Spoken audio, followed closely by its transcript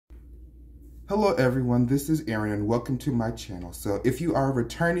Hello everyone, this is Aaron and welcome to my channel. So if you are a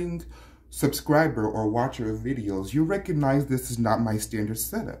returning subscriber or watcher of videos, you recognize this is not my standard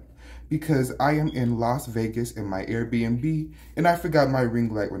setup because I am in Las Vegas in my Airbnb and I forgot my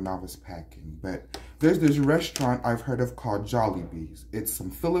ring light when I was packing. But there's this restaurant I've heard of called Jollibee's. It's some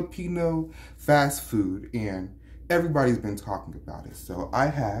Filipino fast food and everybody's been talking about it. So I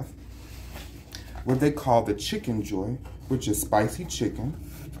have what they call the Chicken Joy, which is spicy chicken.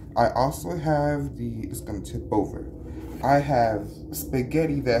 I also have it's gonna tip over. I have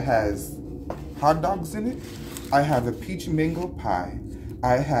spaghetti that has hot dogs in it. I have a peach mango pie.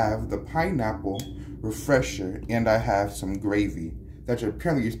 I have the pineapple refresher, and I have some gravy that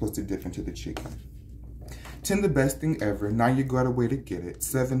apparently you're supposed to dip into the chicken. 10, the best thing ever. 9, you got a way to get it.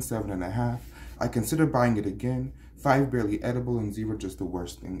 7, 7.5. I consider buying it again. 5, barely edible, and 0, just the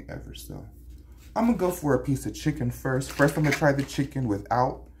worst thing ever. So I'm gonna go for a piece of chicken first. First, I'm gonna try the chicken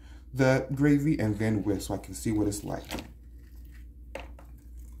without the gravy and then with, so I can see what it's like.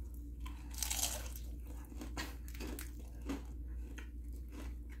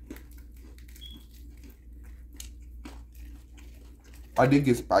 I did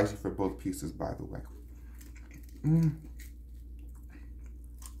get spicy for both pieces, by the way.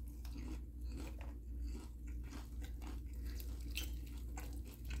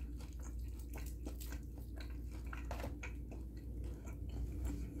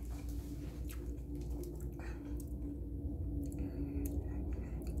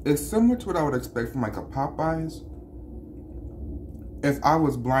 It's similar to what I would expect from like a Popeyes. If I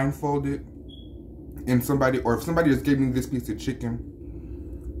was blindfolded and if somebody just gave me this piece of chicken,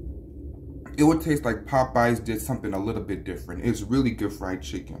 it would taste like Popeyes did something a little bit different. It's really good fried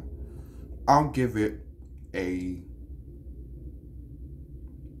chicken. I'll give it a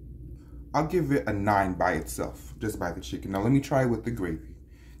 9 by itself, just by the chicken. Now let me try it with the gravy,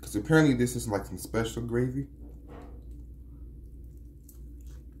 because apparently this is like some special gravy.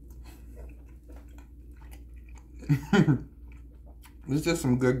 It's just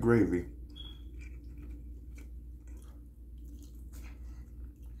some good gravy.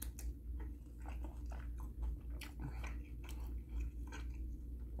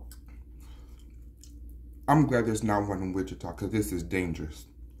 I'm glad there's not one in Wichita, because this is dangerous.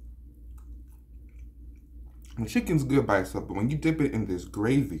 The chicken's good by itself, but when you dip it in this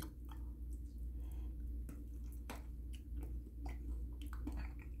gravy,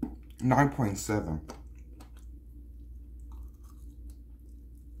 .7.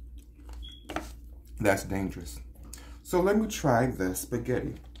 That's dangerous. So let me try the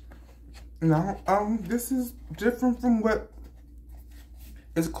spaghetti. Now, this is different from what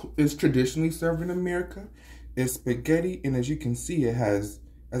is traditionally served in America. It's spaghetti, and as you can see, it has,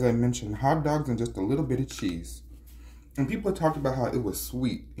 as I mentioned, hot dogs and just a little bit of cheese. And people talked about how it was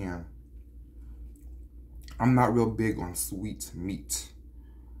sweet, and I'm not real big on sweet meat.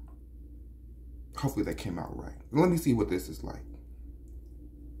 Hopefully that came out right. Let me see what this is like.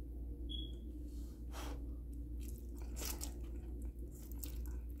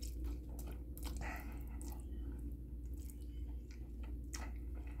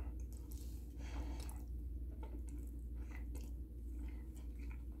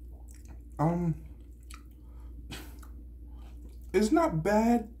 It's not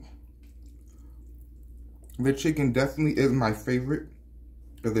bad. The chicken definitely is my favorite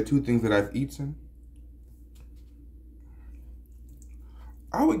of the two things that I've eaten.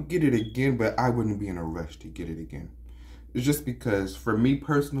 I would get it again, but I wouldn't be in a rush to get it again. It's just because, for me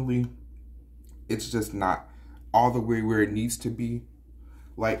personally, it's just not all the way where it needs to be.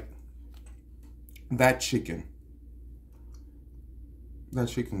 Like, that chicken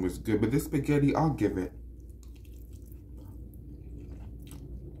was good, but this spaghetti, I'll give it .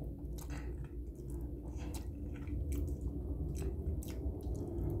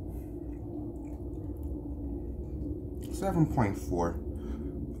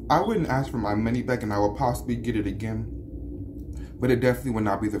 7.4. I wouldn't ask for my money back, and I will possibly get it again, but it definitely would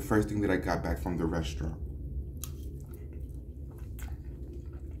not be the first thing that I got back from the restaurant.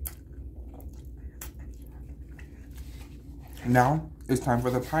 Now, it's time for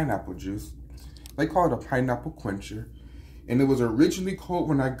the pineapple juice. They call it a pineapple quencher, and it was originally cold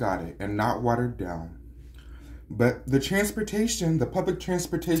when I got it and not watered down. But the public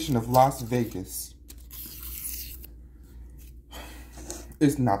transportation of Las Vegas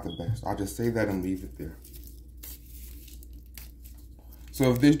is not the best. I'll just say that and leave it there.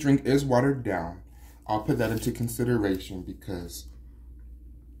 So if this drink is watered down, I'll put that into consideration, because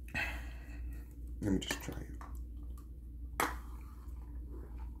let me just try it.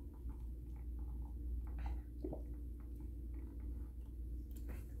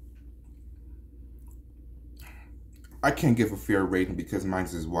 I can't give a fair rating because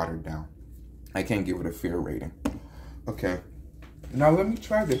mine's is watered down. I can't give it a fair rating. Okay. Now let me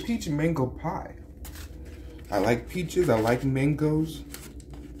try the peach mango pie. I like peaches, I like mangoes.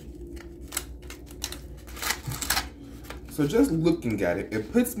 So just looking at it,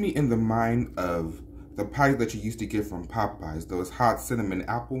 it puts me in the mind of the pies that you used to get from Popeyes, those hot cinnamon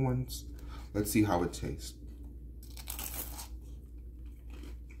apple ones. Let's see how it tastes.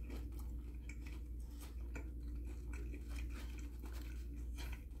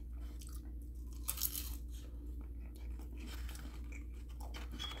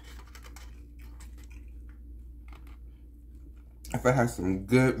 If I had some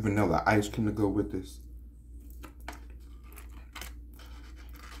good vanilla ice cream to go with this.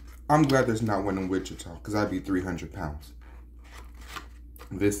 I'm glad there's not one in Wichita, because I'd be 300 pounds.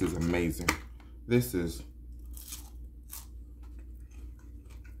 This is amazing. This is...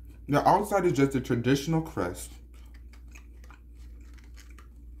 The outside is just a traditional crust.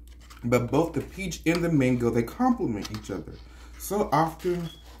 But both the peach and the mango, they complement each other. So often,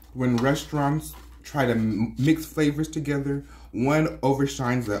 when restaurants try to mix flavors together, one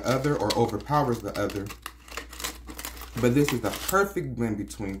overshines the other or overpowers the other. But this is the perfect blend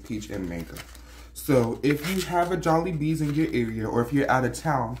between peach and mango. So if you have a Jollibee's in your area, or if you're out of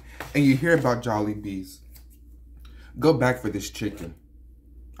town and you hear about Jollibee's, go back for this chicken.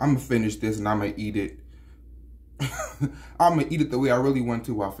 I'm gonna finish this and I'm gonna eat it. I'm gonna eat it the way I really want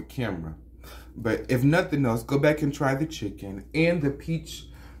to off of camera. But if nothing else, go back and try the chicken and the peach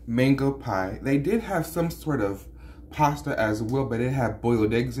mango pie. They did have some sort of pasta as well, but it had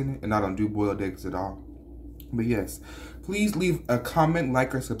boiled eggs in it, and I don't do boiled eggs at all. But yes, please leave a comment,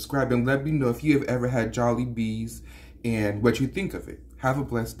 like, or subscribe, and let me know if you have ever had Jollibee's and what you think of it. Have a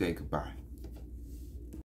blessed day. Goodbye.